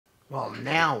Well,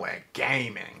 now we're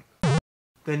gaming.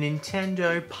 The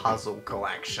Nintendo Puzzle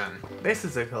Collection. This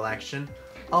is a collection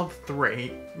of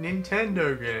 3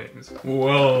 Nintendo games.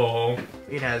 Whoa!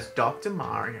 It has Dr.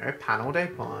 Mario, Panel de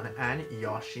Pon, and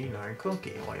Yoshi no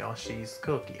Cookie, or Yoshi's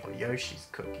Cookie, or Yoshi's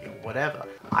Cookie, or whatever.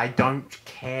 I don't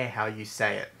care how you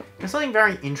say it. There's something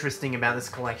very interesting about this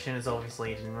collection is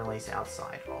obviously it didn't release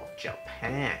outside of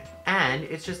Japan. And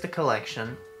it's just a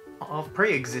collection of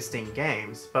pre-existing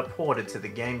games, but ported to the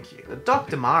GameCube. The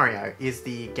Dr. Mario is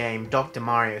the game Dr.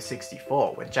 Mario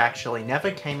 64, which actually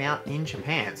never came out in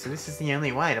Japan, so this is the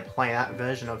only way to play that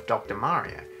version of Dr.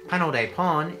 Mario. Panel de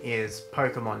Pon is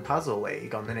Pokemon Puzzle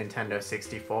League on the Nintendo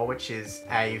 64, which is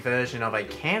a version of a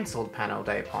cancelled Panel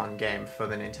de Pon game for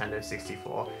the Nintendo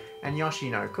 64, and Yoshi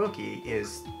no Cookie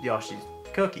is Yoshi's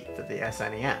Cookie for the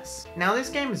SNES. Now this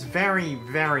game is very,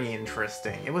 very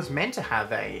interesting. It was meant to have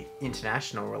a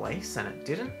international release and it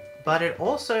didn't, but it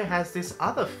also has this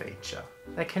other feature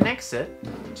that connects it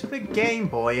to the Game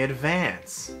Boy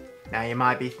Advance. Now you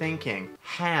might be thinking,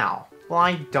 how? Well,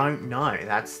 I don't know.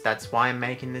 That's why I'm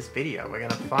making this video. We're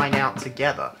gonna find out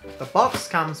together. The box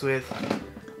comes with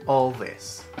all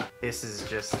this. This is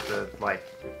just the,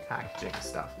 packaging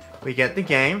stuff. We get the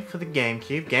game for the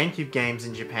GameCube. GameCube games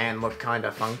in Japan look kinda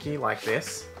funky like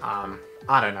this. I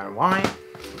don't know why.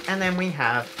 And then we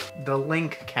have the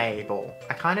link cable.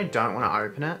 I kinda don't want to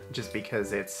open it just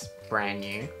because it's brand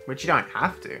new, which you don't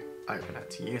have to open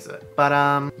it to use it. But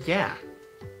yeah.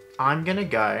 I'm gonna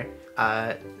go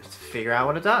figure out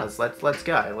what it does. Let's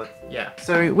go. Yeah.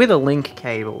 So with a link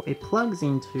cable, it plugs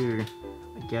into,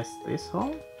 I guess, this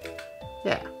hole?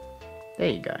 Yeah. There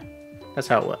you go. That's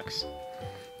how it works.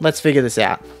 Let's figure this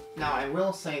out. Now, I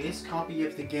will say this copy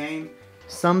of the game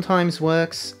sometimes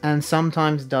works and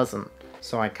sometimes doesn't.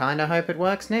 So I kinda hope it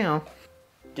works now.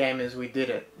 Gamers, we did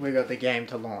it. We got the game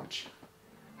to launch.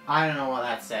 I don't know what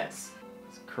that says.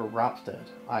 It's corrupted.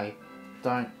 I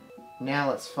don't... Now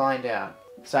let's find out.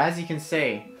 So as you can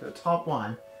see, the top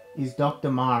one is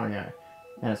Dr. Mario.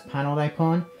 And it's Panel de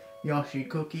Pon, Yoshi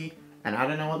Cookie, and I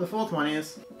don't know what the 4th one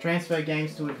is. Transfer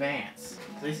games to Advance.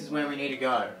 So this is where we need to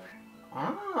go.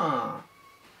 Ah,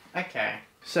 okay.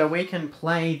 So we can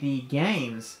play the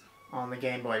games on the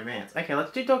Game Boy Advance. Okay,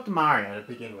 let's do Dr. Mario to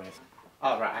begin with.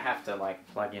 Oh, right, I have to,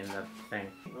 plug in the thing.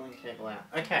 Link cable out.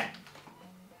 Okay.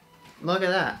 Look at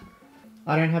that.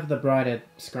 I don't have the brighter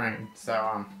screen,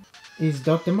 so, is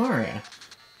Dr. Mario.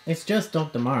 It's just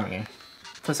Dr. Mario.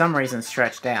 For some reason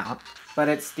stretched out, but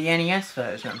it's the NES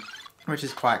version, which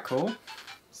is quite cool.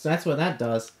 So that's what that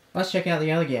does. Let's check out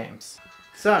the other games.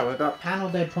 So, we've got Panel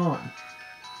de Pon.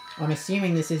 I'm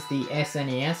assuming this is the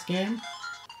SNES game?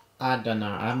 I don't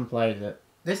know, I haven't played it.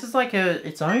 This is like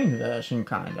its own version,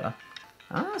 kinda.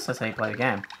 Oh, so that's how you play the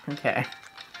game. Okay.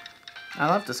 I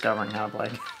love discovering how to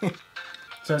play.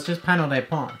 So it's just Panel de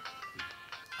Pon.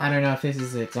 I don't know if this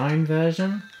is its own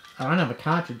version. I don't have a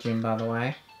cartridge in, by the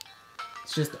way.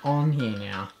 It's just on here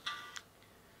now.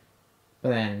 But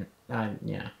then,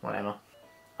 yeah, whatever.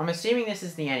 I'm assuming this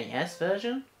is the NES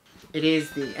version? It is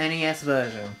the NES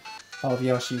version of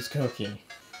Yoshi's Cookie.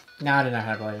 Now I don't know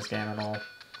how to play this game at all.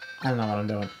 I don't know what I'm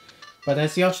doing. But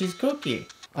there's Yoshi's Cookie.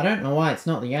 I don't know why it's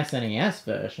not the SNES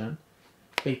version.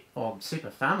 Or Super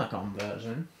Famicom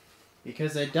version.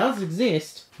 Because it does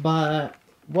exist, but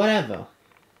whatever.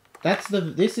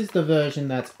 This is the version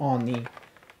that's on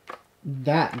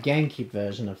that GameCube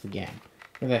version of the game.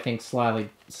 With I think slightly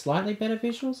better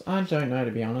visuals? I don't know, to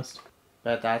be honest.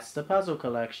 But that's the puzzle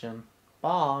collection.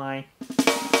 Bye!